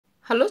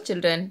Hello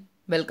children,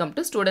 welcome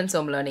to Students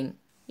Home Learning.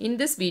 In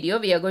this video,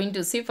 we are going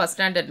to see First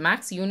Standard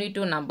Maths Unit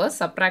 2 Numbers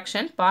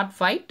Subtraction Part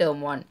 5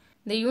 Term 1.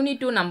 The Unit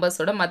 2 Numbers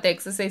oda matha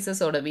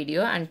exercises oda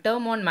video and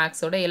Term 1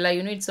 Maths oda ella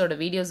units oda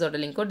videos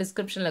oda link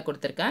description la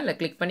kuduthirken. Alla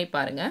click panni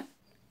paarenga.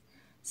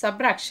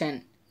 Subtraction.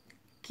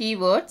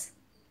 Keywords.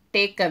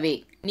 Take away.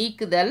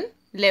 நீக்குதல்.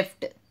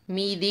 Left.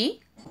 மீதி.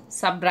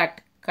 Subtract.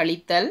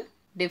 கழித்தல்.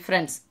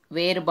 Difference.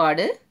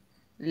 வேறுபாடு.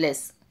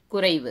 Less.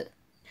 குறைவு.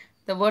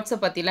 The words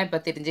பத்திலாம்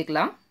இப்ப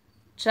தெரிஞ்சுக்கலாம்.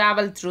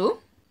 Travel through.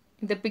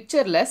 இந்த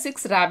pictureல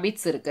 6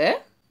 rabbits இருக்கு.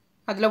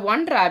 அதுல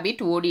 1 rabbit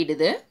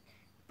ஓடிடுது.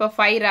 இப்ப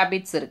 5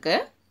 rabbits இருக்கு.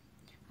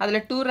 அதுல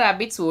 2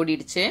 rabbits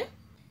ஓடிடுச்சு.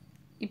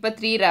 இப்ப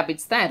 3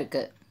 rabbits தான்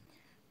இருக்கு.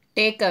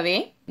 Take away,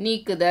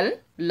 நீக்குதல்,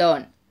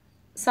 learn.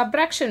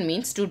 Subtraction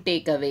means to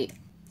take away.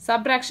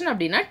 Subtraction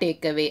அப்படினா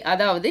take away,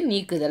 அதாவது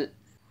நீக்குதல்.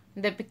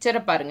 இந்த picture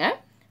பாருங்க.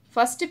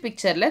 First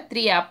pictureல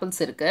 3 apples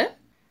இருக்கு.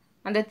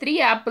 அந்த 3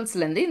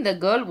 apples-ல இருந்து இந்த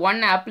girl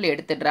 1 apple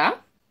எடுத்துடுறா.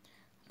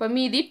 இப்ப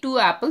மீதி 2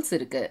 apples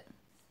இருக்கு.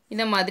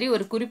 இந்த மாதிரி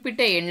ஒரு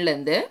குறிப்பிட்ட எண்ணில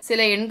இருந்து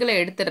சில எண்களை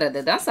எடுத்துறது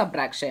தான்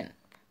subtraction.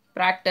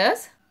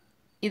 Practice.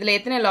 இதுல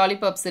எத்தனை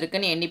lollipops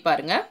இருக்குன்னு எண்ணி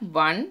பாருங்க.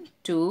 1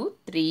 2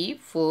 3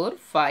 4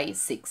 5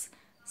 6.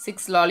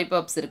 6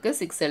 lollipops இருக்கு.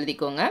 6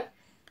 எழுதிக்கோங்க.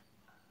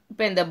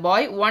 இப்போ இந்த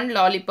boy 1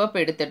 lollipop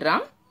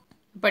எடுத்துடுறான்.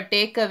 இப்போ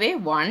take away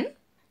 1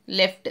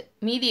 left.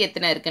 மீதி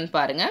எத்தனை இருக்குன்னு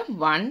பாருங்க.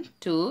 1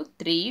 2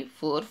 3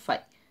 4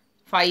 5.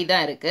 5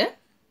 தான் இருக்கு.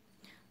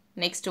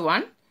 Next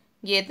one.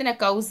 இங்க எத்தனை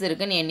cows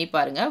இருக்குன்னு எண்ணி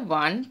பாருங்க.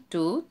 1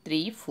 2 3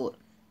 4.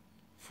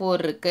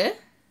 4 இருக்கு.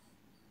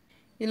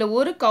 இதுல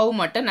ஒரு cow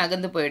மட்டும்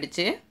நகர்ந்து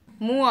போயிடுச்சு.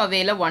 move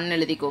awayல 1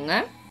 எழுதிக்கோங்க.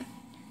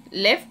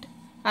 left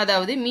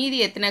அதாவது மீதி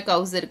எத்தனை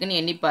cows இருக்குன்னு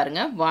எண்ணி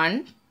பாருங்க. 1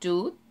 2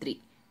 3.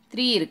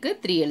 3 இருக்கு.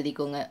 3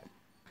 எழுதிக்கோங்க.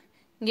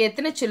 இங்க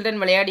எத்தனை children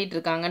விளையாடிட்டு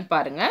இருக்காங்கன்னு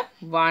பாருங்க.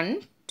 1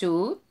 2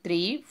 3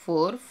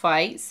 4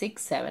 5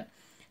 6 7.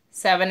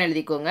 7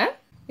 எழுதிக்கோங்க.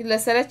 இதுல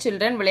சில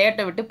children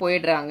விளையாட்டை விட்டு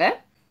போயிடுறாங்க.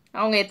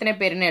 அவங்க எத்தனை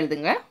பேர்னு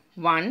எழுதுங்க.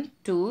 1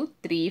 2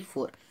 3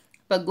 4.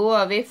 இப்போ go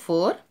away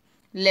 4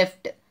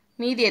 left.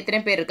 மீதி எத்தனை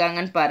பேர்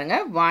இருக்காங்கன்னு பாருங்க.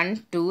 1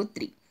 2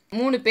 3.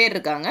 3 பேர்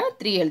இருக்காங்க.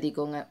 3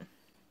 எழுதிக்கோங்க.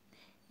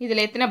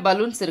 இதுல எத்தனை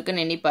balloons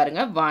இருக்குன்னு எண்ணி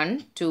பாருங்க. 1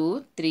 2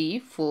 3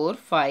 4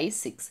 5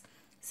 6.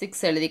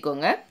 6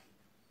 எழுதிக்கோங்க.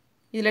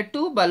 இதுல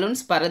 2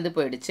 balloons பறந்து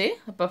போயிடுச்சு.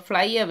 அப்ப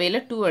fly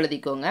awayல 2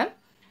 எழுதிக்கோங்க.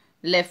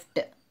 left.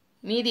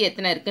 மீதி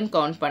எத்தனை இருக்குன்னு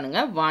கவுண்ட் பண்ணுங்க.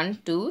 1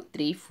 2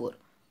 3 4.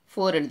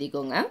 4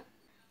 எழுதிக்கோங்க.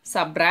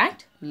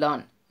 Subtract,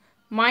 learn.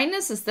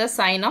 Minus is the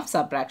sign of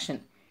subtraction.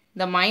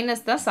 The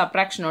minus தான்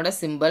subtraction ஓட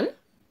symbol.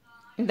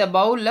 இந்த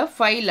bowlல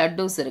 5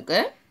 laddus இருக்கு.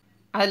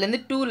 அதுல இருந்து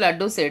 2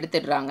 laddus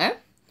எடுத்துடுறாங்க.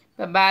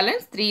 இப்போ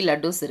balance 3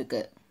 laddus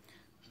இருக்கு.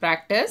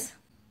 Practice.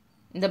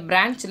 இந்த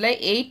branchல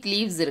 8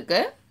 leaves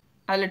இருக்கு.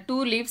 அதுல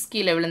 2 leaves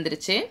கீழே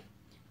விழுந்துருச்சு.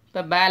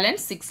 இப்போ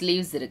balance 6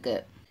 leaves இருக்கு.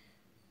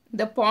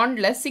 இந்த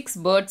pondல 6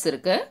 birds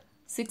இருக்கு.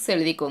 6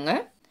 எழுதிக்கோங்க.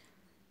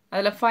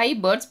 அதுல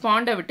 5 birds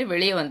pond விட்டு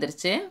வெளியே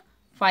வந்துருச்சு.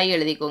 5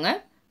 எழுதிக்கோங்க.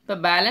 இப்போ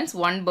பேலன்ஸ்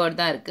 1 bird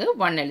தான் இருக்கு.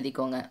 1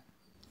 எழுதிக்கோங்க.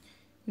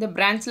 இந்த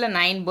branchல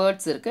 9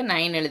 birds இருக்கு.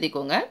 9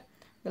 எழுதிக்கோங்க.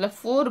 இதுல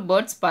 4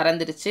 birds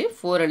பறந்துருச்சு.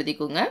 4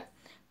 எழுதிக்கோங்க.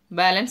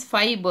 பேலன்ஸ்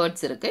 5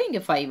 birds இருக்கு.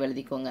 இங்க 5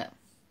 எழுதிக்கோங்க.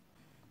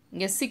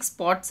 இங்க 6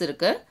 pots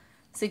இருக்கு.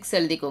 6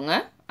 எழுதிக்கோங்க.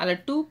 அதுல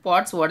 2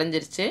 pots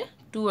உடைஞ்சிருச்சு.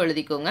 2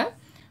 எழுதிக்கோங்க.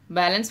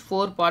 பேலன்ஸ்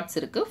 4 pots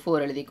இருக்கு.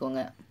 4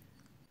 எழுதிக்கோங்க.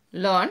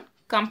 Learn.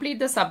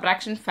 Complete the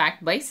subtraction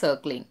fact by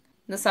circling.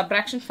 இந்த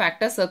subtraction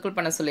factor circle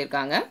பண்ண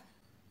சொல்லிருக்காங்க.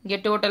 இங்க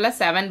டோட்டலா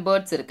 7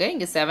 birds இருக்கு.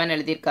 இங்க 7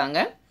 எழுதிருக்காங்க.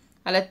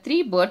 அதுல 3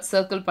 birds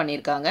circle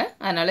பண்ணிருக்காங்க.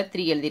 அதனால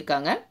 3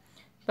 எழுதிருக்காங்க.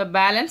 இப்ப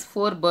பேலன்ஸ்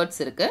 4 birds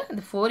இருக்கு.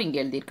 அந்த 4 இங்க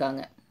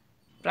எழுதிருக்காங்க.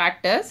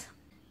 Practice.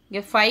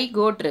 இங்க 5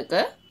 goat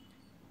இருக்கு.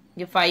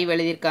 இங்க 5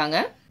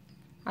 எழுதிருக்காங்க.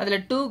 அதுல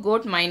 2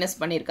 goat மைனஸ்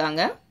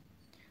பண்ணிருக்காங்க.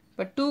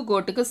 இப்ப 2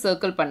 goatக்கு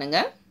circle பண்ணுங்க.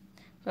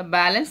 இப்ப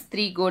பேலன்ஸ்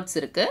 3 goats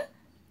இருக்கு.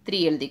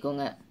 3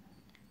 எழுதிக்கோங்க.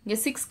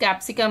 இங்க 6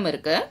 capsicum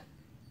இருக்கு.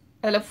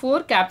 அதுல 4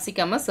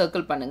 capsicum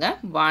circle பண்ணுங்க.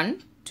 1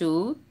 2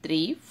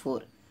 3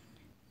 4.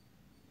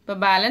 இப்போ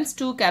பேலன்ஸ்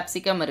 2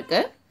 capsicum இருக்கு.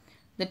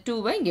 இந்த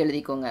 2-வை இங்க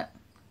எழுதிக்கோங்க.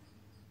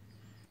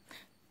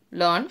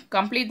 Learn.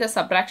 Complete the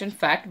subtraction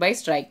fact by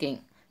striking.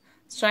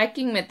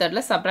 Striking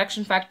methodல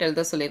subtraction fact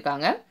எழுத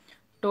சொல்லிருக்காங்க.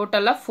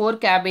 டோட்டலா 4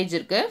 cabbage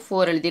இருக்கு.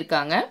 4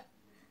 எழுதிருக்காங்க.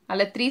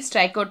 அதுல 3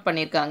 strike out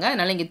பண்ணிருக்காங்க.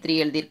 அதனால இங்க 3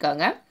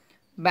 எழுதிருக்காங்க.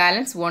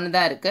 பேலன்ஸ் 1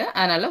 தான் இருக்கு.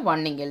 அதனால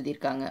 1 இங்க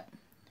எழுதிருக்காங்க.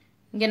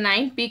 இங்க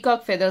 9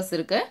 peacock feathers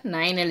இருக்கு.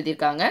 9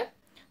 எழுதிருக்காங்க.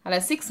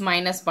 அதுல 6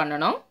 மைனஸ்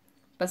பண்ணனும்.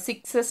 இப்போ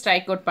 6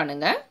 strike out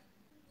பண்ணுங்க.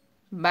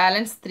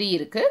 பேலன்ஸ் 3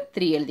 இருக்கு.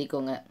 3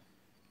 எழுதிக்கோங்க.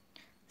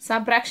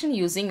 Subtraction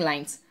using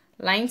lines.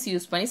 Lines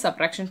use பண்ணி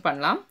subtraction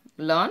பண்ணலாம்.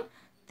 Learn.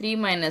 3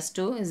 minus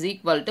 2 is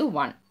equal to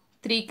 1.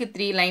 3க்கு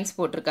 3 lines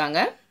போட்டிருக்காங்க.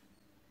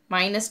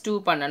 minus 2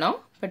 பண்ணனும்.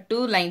 இப்போ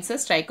 2 lines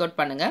strike out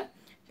பண்ணுங்க.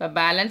 இப்போ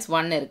பேலன்ஸ்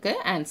 1 இருக்கு.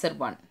 ஆன்சர்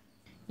 1.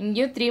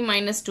 இங்கேயும் 3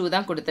 minus 2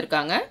 தான்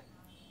கொடுத்திருக்காங்க.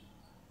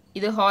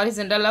 இது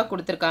ஹாரிசன்டலா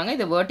கொடுத்திருக்காங்க.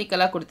 இது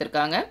வெர்டிகலா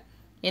கொடுத்திருக்காங்க.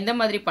 எந்த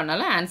மாதிரி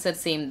பண்ணாலும்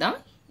ஆன்சர் சேம் தான்.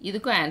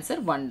 இதுக்கும் ஆன்சர்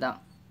 1 தான்.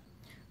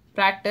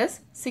 Practice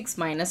 6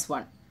 minus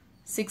 1.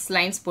 6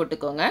 lines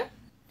போட்டுக்கோங்க.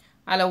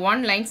 அதில்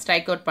 1 line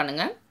strike out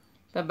பண்ணுங்க.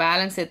 இப்போ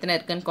பேலன்ஸ் எத்தனை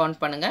இருக்குன்னு கவுண்ட்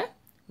பண்ணுங்கள்.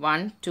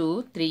 1 2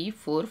 3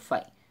 4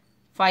 5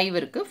 5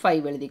 இருக்குது,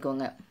 5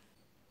 எழுதிக்கோங்க.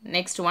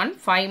 நெக்ஸ்ட் ஒன்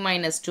 5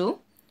 minus 2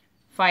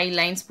 5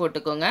 லைன்ஸ்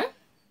போட்டுக்கோங்க.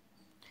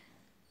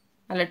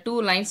 அதில் 2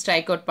 லைன்ஸ்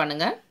ஸ்ட்ரைக் அவுட்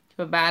பண்ணுங்கள்.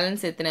 இப்போ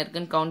பேலன்ஸ் எத்தனை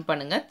இருக்குன்னு கவுண்ட்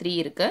பண்ணுங்கள். 3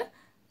 இருக்குது,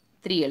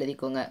 3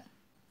 எழுதிக்கோங்க.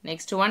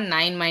 நெக்ஸ்ட் ஒன்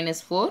 9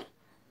 minus 4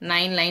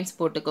 9 லைன்ஸ்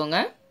போட்டுக்கோங்க.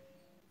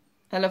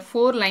 அதில்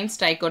 4 லைன்ஸ்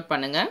ஸ்ட்ரைக் அவுட்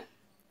பண்ணுங்கள்.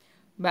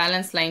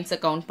 பேலன்ஸ் லைன்ஸை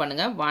கவுண்ட்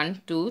பண்ணுங்கள். 1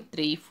 2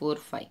 3 4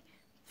 5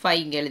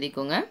 5 இங்கே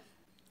எழுதிக்கோங்க.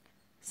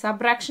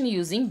 Subtraction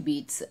using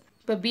beads.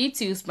 இப்போ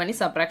பீட்ஸ் யூஸ் பண்ணி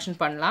சப்ராக்ஷன்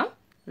பண்ணலாம்.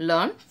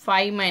 Learn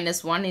 5 minus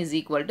 1 is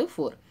equal to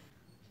 4.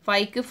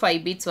 5க்கு 5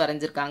 beads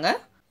வரைஞ்சிருக்காங்க.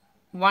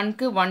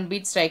 1க்கு 1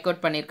 பீட் ஸ்ட்ரைக்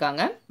அவுட்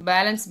பண்ணியிருக்காங்க.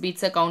 பேலன்ஸ்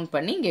பீட்ஸை கவுண்ட்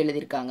பண்ணி இங்கே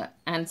எழுதியிருக்காங்க.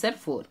 ஆன்சர்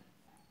 4.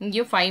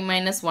 இங்கேயும் 5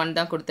 minus 1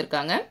 தான்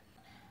கொடுத்துருக்காங்க.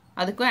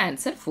 அதுக்கும்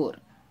ஆன்சர் 4.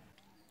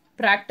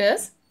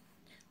 ப்ராக்டிஸ்.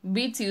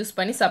 பீட்ஸ் யூஸ்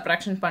பண்ணி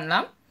சப்ராக்ஷன்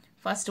பண்ணலாம்.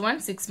 First one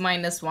 6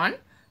 minus 1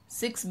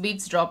 6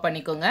 beads draw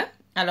பண்ணிக்கோங்க.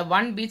 அதில்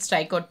 1 பீட்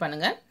ஸ்ட்ரைக் அவுட்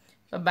பண்ணுங்கள்.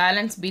 இப்போ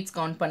பேலன்ஸ் பீட்ஸ்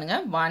கவுண்ட்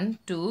பண்ணுங்கள். 1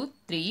 2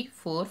 3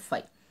 4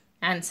 5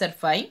 answer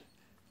 5.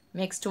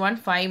 Next one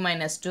 5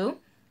 minus 2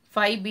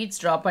 5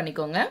 beads draw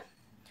பண்ணிக்கோங்க.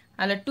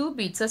 அதில் 2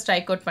 பீட்ஸை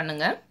ஸ்ட்ரைக் அவுட்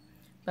பண்ணுங்கள்.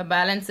 இப்போ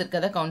பேலன்ஸ்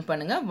இருக்கிறத கவுண்ட்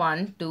பண்ணுங்கள்.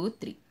 1 2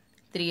 3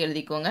 3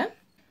 எழுதிக்கோங்க.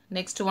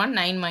 Next one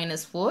 9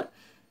 minus 4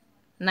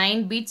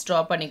 9 beads draw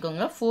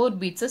பண்ணிக்கோங்க. 4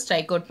 பீட்ஸை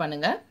ஸ்ட்ரைக் அவுட்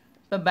பண்ணுங்கள்.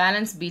 இப்போ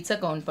பேலன்ஸ் பீட்ஸை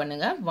கவுண்ட்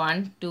பண்ணுங்கள். 1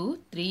 2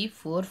 3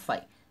 4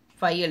 5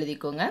 5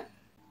 எழுதிக்கோங்க.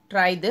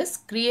 Try this.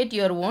 Create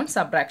your own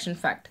subtraction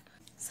fact.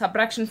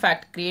 Subtraction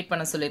fact create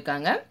பண்ண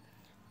சொல்லியிருக்காங்க.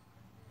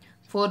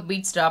 4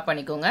 பீட்ஸ் ட்ரா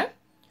பண்ணிக்கோங்க.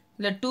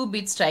 இல்லை 2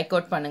 பீட்ஸ் ஸ்ட்ரைக்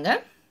அவுட் பண்ணுங்கள்.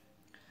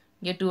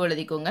 இங்கே 2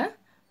 எழுதிக்கோங்க.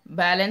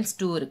 பேலன்ஸ்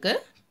 2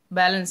 இருக்குது.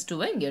 பேலன்ஸ்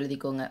 2வை இங்கே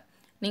எழுதிக்கோங்க.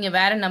 நீங்கள்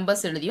வேறு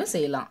நம்பர்ஸ் எழுதியும்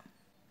செய்யலாம்.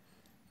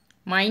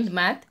 Mind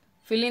math.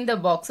 fill in the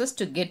boxes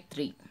to get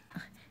 3.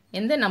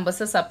 எந்த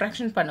நம்பர்ஸை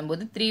சப்ராக்ஷன்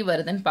பண்ணும்போது 3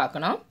 வருதுன்னு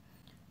பார்க்கணும்.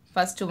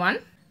 First one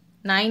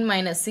 9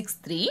 minus 6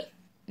 3.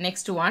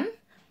 Next one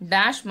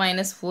dash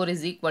minus 4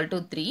 is equal to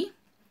 3.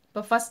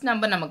 இப்போ ஃபர்ஸ்ட்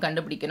நம்பர் நம்ம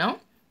கண்டுபிடிக்கணும்.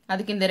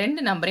 அதுக்கு இந்த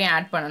ரெண்டு நம்பரையும்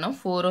ஆட் பண்ணணும்.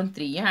 4ம்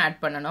 3யும் ஆட்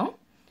பண்ணணும்.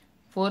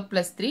 4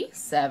 plus 3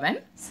 7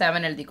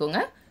 7 எழுதிக்கோங்க.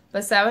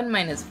 இப்போ 7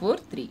 minus 4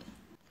 3.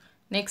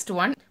 Next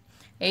one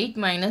 8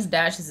 minus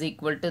dash is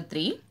equal to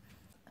 3.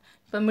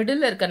 இப்போ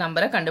மிடில் இருக்க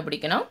நம்பரை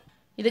கண்டுபிடிக்கணும்.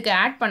 இதுக்கு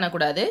ஆட்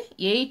பண்ணக்கூடாது.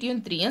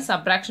 8யும் 3யும்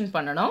சப்ராக்ஷன்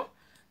பண்ணணும்.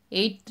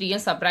 8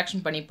 3யும்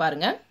சப்ராக்ஷன் பண்ணி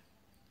பாருங்கள்.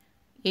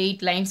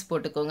 8 லைன்ஸ்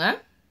போட்டுக்கோங்க.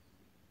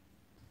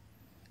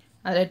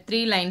 அதில்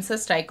 3 லைன்ஸை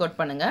ஸ்ட்ரைக் அவுட்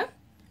பண்ணுங்கள்.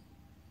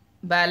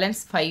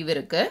 பேலன்ஸ் 5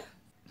 இருக்குது.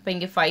 இப்போ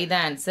இங்கே 5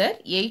 தான் answer.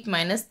 8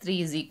 minus 3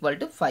 is equal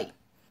to 5.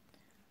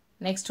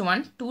 Next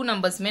one 2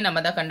 நம்பர்ஸுமே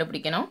நம்ம தான்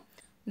கண்டுபிடிக்கணும்.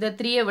 இந்த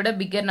 3யை விட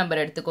பிக்கர்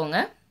நம்பர் எடுத்துக்கோங்க.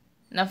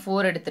 நான்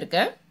 4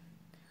 எடுத்திருக்கேன்.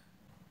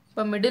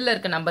 இப்போ மிடில்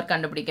இருக்க நம்பர்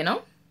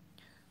கண்டுபிடிக்கணும்.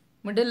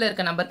 மிடில்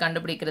இருக்க நம்பர்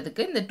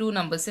கண்டுபிடிக்கிறதுக்கு இந்த 2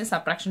 நம்பர்ஸையும்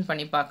சப்ராக்ஷன்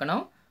பண்ணி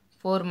பார்க்கணும்.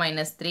 4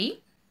 minus 3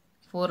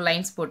 4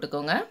 லைன்ஸ்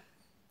போட்டுக்கோங்க.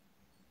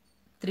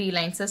 3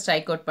 லைன்ஸை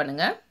ஸ்ட்ரைக் அவுட்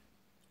பண்ணுங்கள்.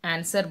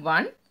 ஆன்சர்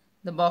 1.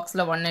 இந்த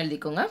பாக்ஸில் 1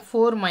 எழுதிக்கோங்க.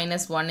 4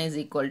 minus 1 is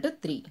equal to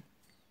 3.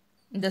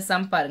 இந்த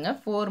சம் பாருங்கள்.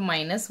 4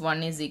 minus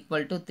 1 is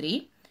equal to 3.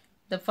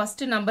 இந்த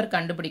ஃபஸ்ட்டு நம்பர்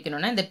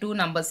கண்டுபிடிக்கணும்னா இந்த 2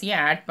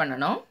 நம்பர்ஸையும் ஆட்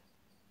பண்ணணும்.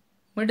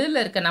 மிடில்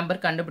இருக்க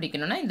நம்பர்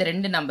கண்டுபிடிக்கணும்னா இந்த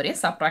 2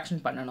 நம்பரையும்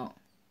சப்ராக்ஷன் பண்ணணும்.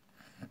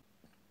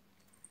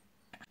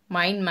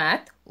 Mind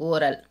math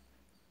oral.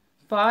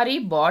 Pari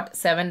bought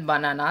 7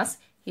 bananas.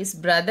 His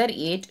brother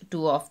ate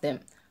 2 of them.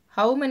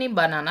 How many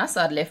bananas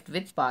are left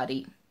with Pari?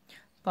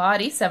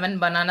 Pari 7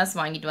 bananas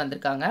வாங்கிட்டு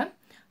வந்திருக்காங்க.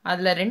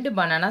 அதில் 2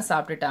 பனானா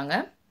சாப்பிட்டுட்டாங்க.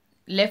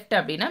 லெஃப்ட்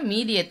அப்படின்னா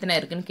மீதி எத்தனை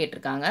இருக்குன்னு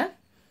கேட்டிருக்காங்க.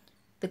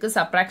 இதுக்கு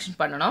சப்ராக்ஷன்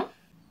பண்ணணும்.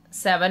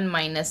 7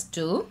 minus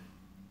 2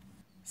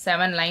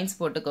 7 லைன்ஸ்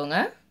போட்டுக்கோங்க.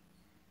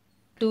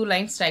 2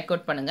 லைன்ஸ் ஸ்ட்ரைக்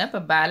அவுட் பண்ணுங்கள்.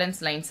 இப்போ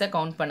பேலன்ஸ் லைன்ஸை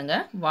கவுண்ட்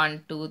பண்ணுங்கள். 1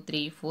 2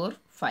 3 4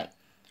 5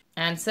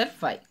 answer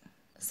 5.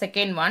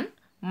 Second one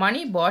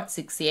money bought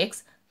 6 eggs.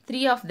 3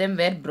 of them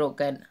were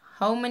broken.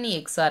 How many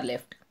eggs are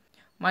left?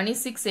 Money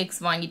 6 eggs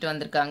வாங்கிட்டு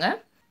வந்திருக்காங்க.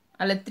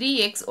 அதில் 3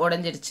 eggs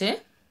உடஞ்சிருச்சு.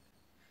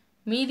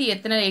 மீதி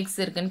எத்தனை eggs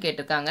இருக்குன்னு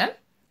கேட்டிருக்காங்க.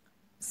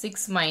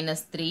 6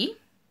 minus 3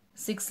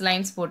 6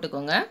 லைன்ஸ்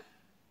போட்டுக்கோங்க.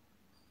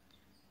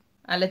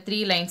 அதில்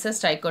 3 லைன்ஸை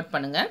ஸ்ட்ரைக் அவுட்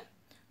பண்ணுங்கள்.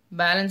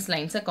 பேலன்ஸ்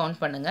லைன்ஸை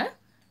கவுண்ட் பண்ணுங்கள்.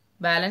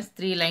 பேலன்ஸ்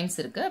 3 லைன்ஸ்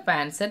இருக்குது. அப்போ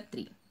answer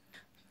 3.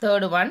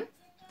 Third one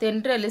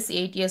Tendril is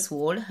 8 years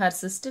old. Her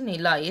sister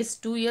Nila is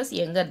 2 years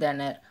younger than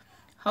her.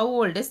 How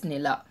old is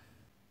Nila?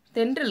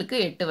 தென்ட்ரலுக்கு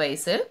 8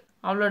 வயசு.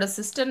 அவளோட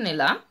சிஸ்டர்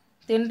நிலா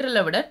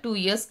தென்ட்ரலை விட 2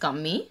 இயர்ஸ்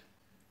கம்மி.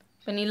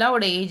 இப்போ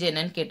நிலாவோட ஏஜ்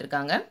என்னன்னு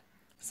கேட்டிருக்காங்க.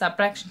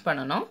 சப்ராக்ஷன்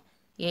பண்ணணும்.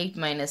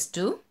 8 minus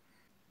 2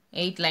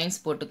 8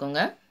 லைன்ஸ் போட்டுக்கோங்க.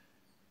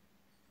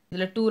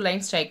 இதில் 2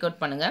 லைன்ஸ் ஸ்ட்ரைக் அவுட்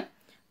பண்ணுங்கள்.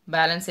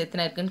 பேலன்ஸ்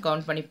எத்தனை இருக்குன்னு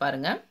கவுண்ட் பண்ணி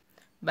பாருங்கள்.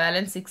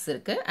 பேலன்ஸ் 6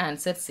 இருக்குது.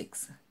 Answer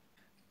 6.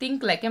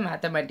 Think like a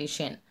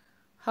mathematician.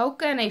 How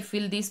can I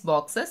fill these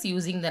boxes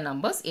using the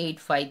numbers 8,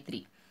 5, 3?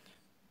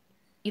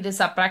 இது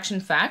subtraction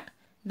fact.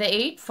 இந்த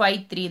 8, 5,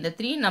 3 இந்த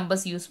 3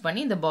 numbers யூஸ்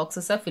பண்ணி இந்த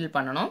boxes-ஐ fill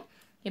பண்ணணும்.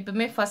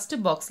 எப்பவுமே first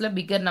boxல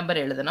bigger number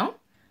எழுதணும்.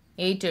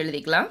 8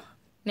 எழுதிக்கலாம்.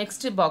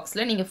 next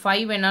boxல நீங்கள்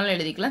 5 வேணாலும்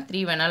எழுதிக்கலாம்,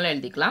 3 வேணாலும்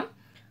எழுதிக்கலாம்.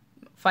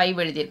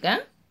 5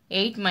 எழுதியிருக்கேன்.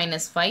 8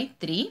 minus 5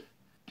 3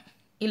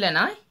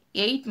 இல்லைனா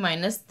 8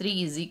 minus 3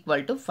 is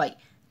equal to 5.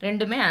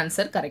 ரெண்டுமே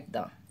answer correct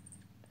தான்.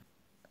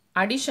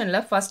 Additionல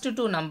first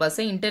two numbers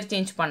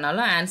interchange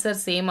பண்ணாலும் answer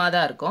same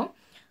தான் இருக்கும்.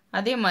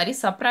 அதே மாதிரி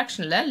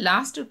subtractionல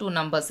last two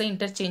numbers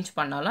interchange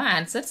பண்ணாலும்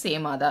answer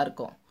same தான்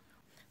இருக்கும்.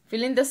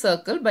 Fill in the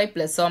circle by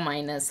plus or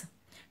minus.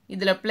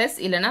 இதில் plus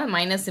இல்லைனா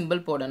minus symbol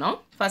போடணும்.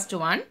 First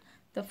one,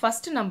 the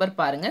first number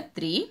பாருங்க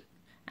 3,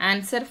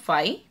 answer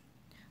 5.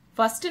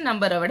 First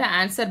number விட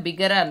answer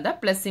bigger இருந்தா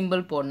plus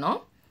symbol போடணும்.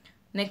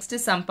 Next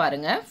sum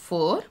பாருங்க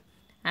 4,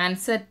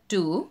 answer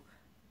 2.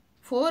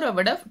 4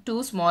 விட 2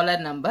 smaller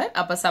number,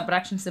 அப்ப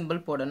subtraction symbol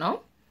போடணும்.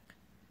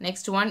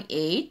 Next one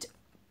 8,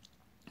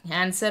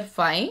 answer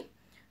 5.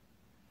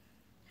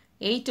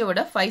 8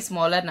 விட 5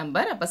 smaller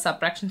number, அப்ப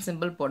subtraction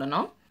symbol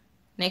போடணும்.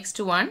 Next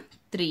one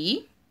 3,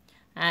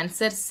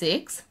 answer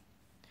 6.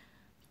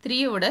 3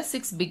 விட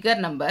 6 bigger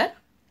number,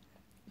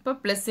 அப்ப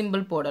plus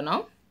symbol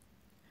போடணும்.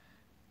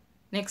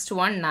 Next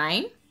one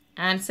 9,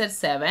 answer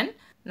 7.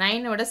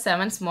 9 விட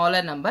 7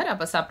 smaller number,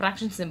 அப்ப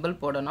subtraction symbol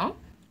போடணும்.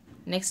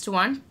 Next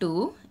one 2,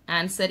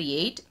 answer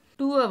 8.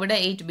 2 விட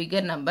 8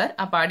 bigger number,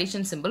 அப்ப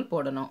addition symbol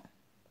போடணும்.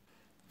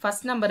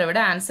 First number விட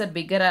answer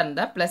bigger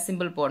இருந்தா plus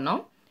symbol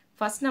போடணும்.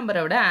 First number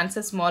விட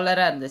answer smaller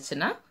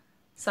இருந்துச்சுன்னா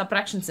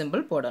subtraction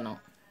symbol போடணும்.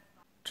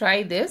 Try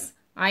this.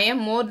 I am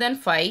more than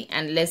 5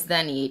 and less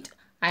than 8.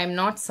 I am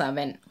not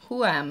 7. Who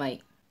am I?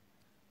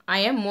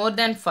 I am more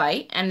than 5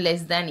 and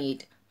less than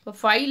 8. இப்போ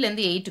 5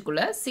 லேந்து 8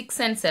 குள்ள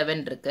 6 and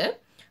 7 இருக்கு.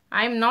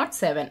 I am not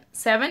 7.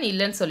 7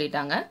 இல்லைன்னு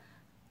சொல்லிட்டாங்க.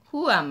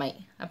 Who am I?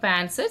 அப்ப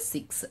answer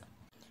 6.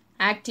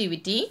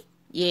 Activity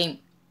aim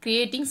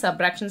creating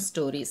subtraction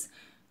stories.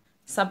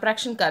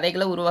 Subtraction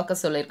கதைகளை உருவாக்க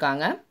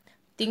சொல்லிருக்காங்க.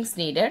 Things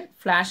needed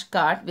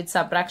flashcard with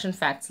subtraction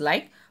facts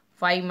like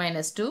 5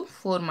 minus 2,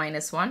 4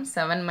 minus 1,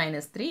 7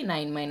 minus 3,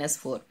 9 minus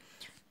 4.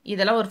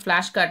 இதெல்லாம் ஒரு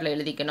flashcardல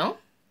எழுதிக்கணும்.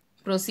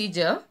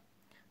 Procedure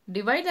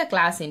divide the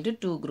class into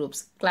two groups.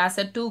 Class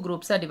 2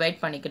 groups divide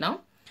பண்ணிக்கணும்.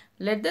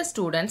 Let the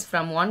students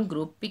from one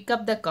group pick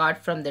up the card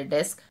from the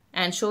desk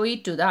and show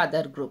it to the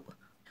other group.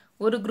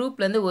 ஒரு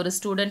குரூப்ல இருந்து ஒரு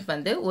student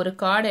வந்து ஒரு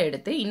கார்டை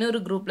எடுத்து இன்னொரு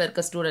குரூப்ல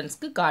இருக்க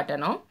ஸ்டூடெண்ட்ஸ்க்கு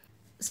காட்டணும்.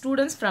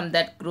 Students from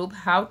that group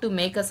have to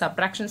make a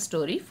subtraction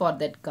story for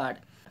that card.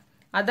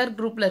 Other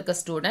groupல இருக்க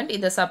ஸ்டூடெண்ட்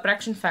இந்த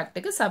subtraction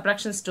factக்கு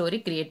subtraction story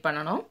create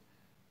பண்ணணும்.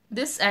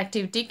 This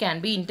activity can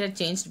be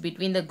interchanged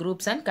between the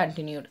groups and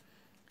continued.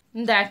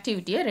 இந்த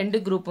ஆக்டிவிட்டியை ரெண்டு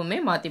குரூப்புமே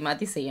மாத்தி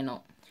மாத்தி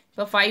செய்யணும்.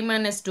 இப்போ 5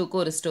 minus 2க்கு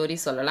ஒரு ஸ்டோரி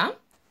சொல்லலாம்.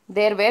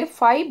 There were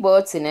 5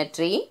 birds in a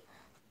tree.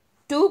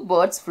 2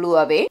 birds flew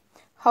away.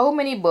 How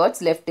many birds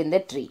left in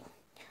the tree?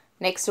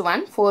 Next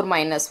one 4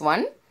 minus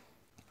 1.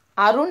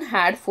 Arun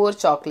had 4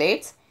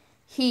 chocolates.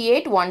 He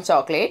ate 1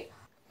 chocolate.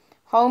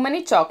 How many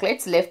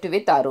chocolates left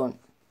with Arun?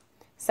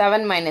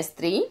 7 minus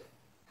 3.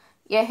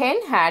 A hen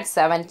had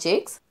 7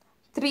 chicks.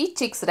 3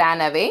 chicks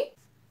ran away.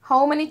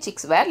 How many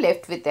chicks were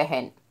left with a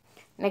hen?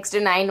 Next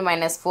 9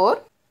 minus 4.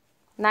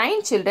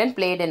 9 children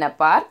played in a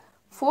park.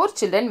 4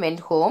 children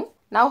went home.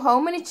 Now how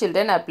many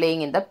children are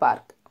playing in the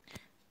park?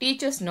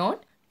 Teacher's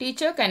note.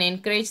 Teacher can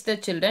encourage the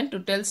children to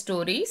tell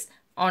stories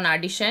on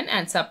addition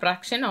and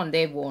subtraction on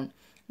their own.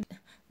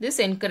 This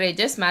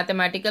encourages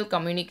mathematical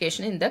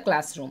communication in the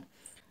classroom.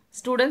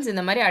 Students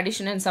இந்த மாதிரி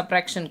addition and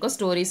subtraction க்கு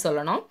story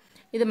சொல்லணும்.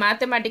 இது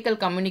mathematical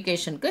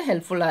communication க்கு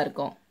helpful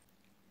இருக்கும்.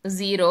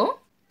 0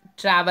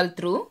 travel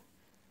through.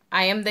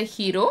 I am the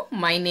hero.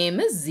 My name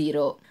is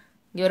 0.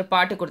 இங்க ஒரு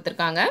பாட்டு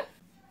கொடுத்திருக்காங்க.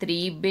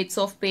 3 bits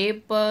of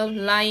paper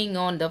lying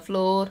on the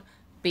floor.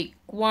 Pick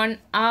one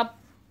up.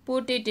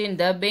 Put it in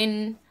the bin.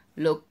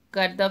 Look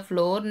at the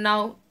floor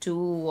now.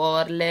 2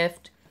 are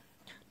left.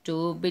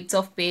 2 bits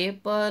of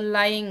paper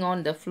lying on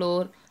the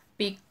floor.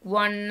 Pick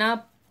one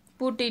up.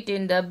 Put it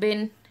in the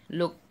bin.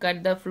 Look at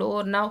the floor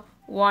now.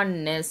 1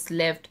 is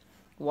left.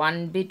 1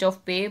 bit of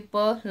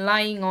paper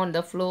lying on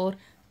the floor.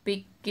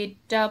 Pick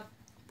it up.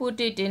 Put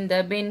it in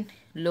the bin.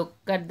 Look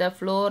at the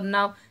floor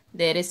now.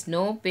 There is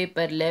no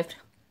paper left.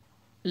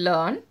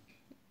 Learn.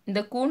 இந்த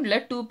கூண்டுல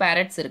 2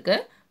 parrots இருக்கு.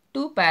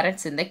 2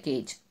 parrots in the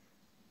cage.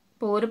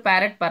 இப்போ ஒரு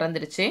parrot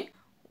பறந்துருச்சு.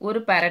 ஒரு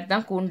parrot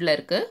தான் கூண்டுல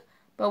இருக்கு.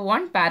 இப்போ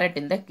 1 parrot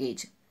in the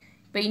cage.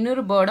 இப்போ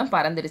இன்னொரு பேர்டும்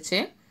பறந்துருச்சு.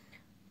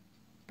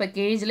 இப்போ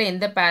கேஜ்ல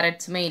எந்த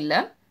parrotsமே இல்ல.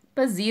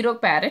 இப்போ 0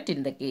 parrot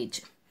in the cage.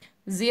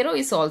 0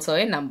 is also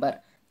a number.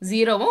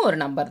 0வும் ஒரு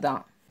நம்பர்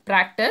தான்.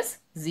 Practice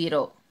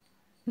 0.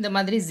 இந்த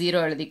மாதிரி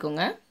 0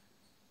 எழுதிக்கோங்க.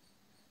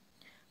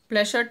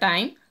 Pleasure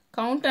time.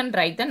 Count and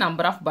write the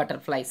number of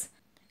butterflies.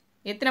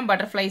 எத்தனை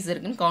butterflies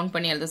இருக்குன்னு கவுண்ட்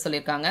பண்ணி எழுத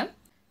சொல்லிருக்காங்க.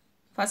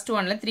 First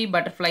oneல 3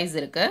 butterflies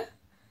இருக்கு.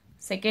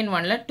 Second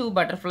oneல 2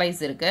 butterflies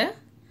இருக்கு.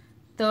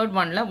 Third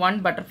oneல 1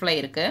 butterfly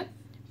இருக்கு.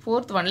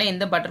 Fourth oneல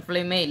எந்த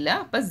butterflyமே இல்ல.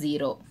 அப்ப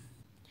 0.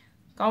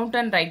 Count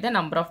and write the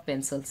number of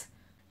pencils.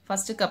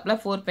 First cupல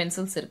 4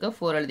 pencils இருக்கு.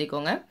 4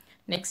 எழுதிக்கோங்க.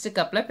 Next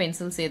cupல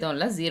pencils எதுவும்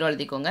இல்ல. 0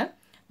 எழுதிக்கோங்க.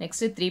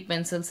 Next 3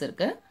 pencils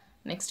இருக்கு.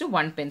 Next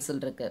 1 pencil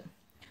இருக்கு.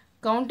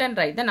 Count and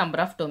write the number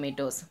of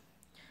tomatoes.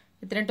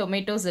 எத்தனை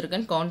tomatoes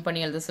இருக்குன்னு கவுண்ட் பண்ணி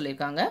எழுத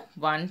சொல்லிருக்காங்க.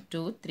 1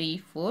 2 3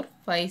 4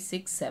 5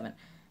 6 7.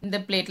 இந்த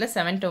பிளேட்ல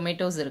 7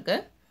 tomatoes இருக்கு.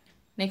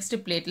 நெக்ஸ்ட்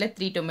பிளேட்ல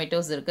 3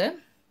 tomatoes இருக்கு.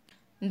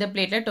 இந்த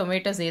பிளேட்ல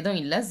tomatoes எதுவும்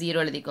இல்ல.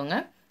 0 எழுதிக்கோங்க.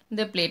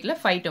 இந்த பிளேட்டில்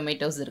 5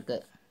 tomatoes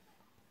இருக்குது.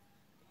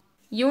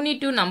 Unit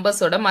 2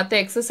 நம்பர்ஸோட மற்ற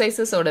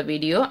எக்ஸசைசஸோட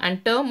வீடியோ அண்ட்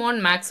டேர்ம்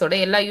 1 மேக்ஸோட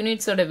எல்லா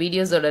யூனிட்ஸோட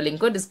வீடியோஸோட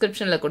லிங்க்கும்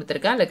டிஸ்கிரிப்ஷனில்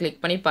கொடுத்துருக்கேன். அதில்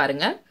கிளிக் பண்ணி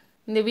பாருங்கள்.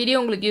 இந்த வீடியோ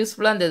உங்களுக்கு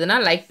யூஸ்ஃபுல்லாக இருந்ததுன்னா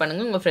லைக்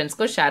பண்ணுங்கள், உங்கள்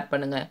ஃப்ரெண்ட்ஸ்க்கும் ஷேர்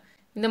பண்ணுங்கள்.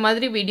 இந்த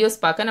மாதிரி வீடியோஸ்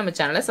பார்க்க நம்ம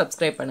சேனலை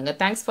சப்ஸ்கிரைப் பண்ணுங்கள்.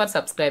 Thanks for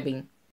subscribing.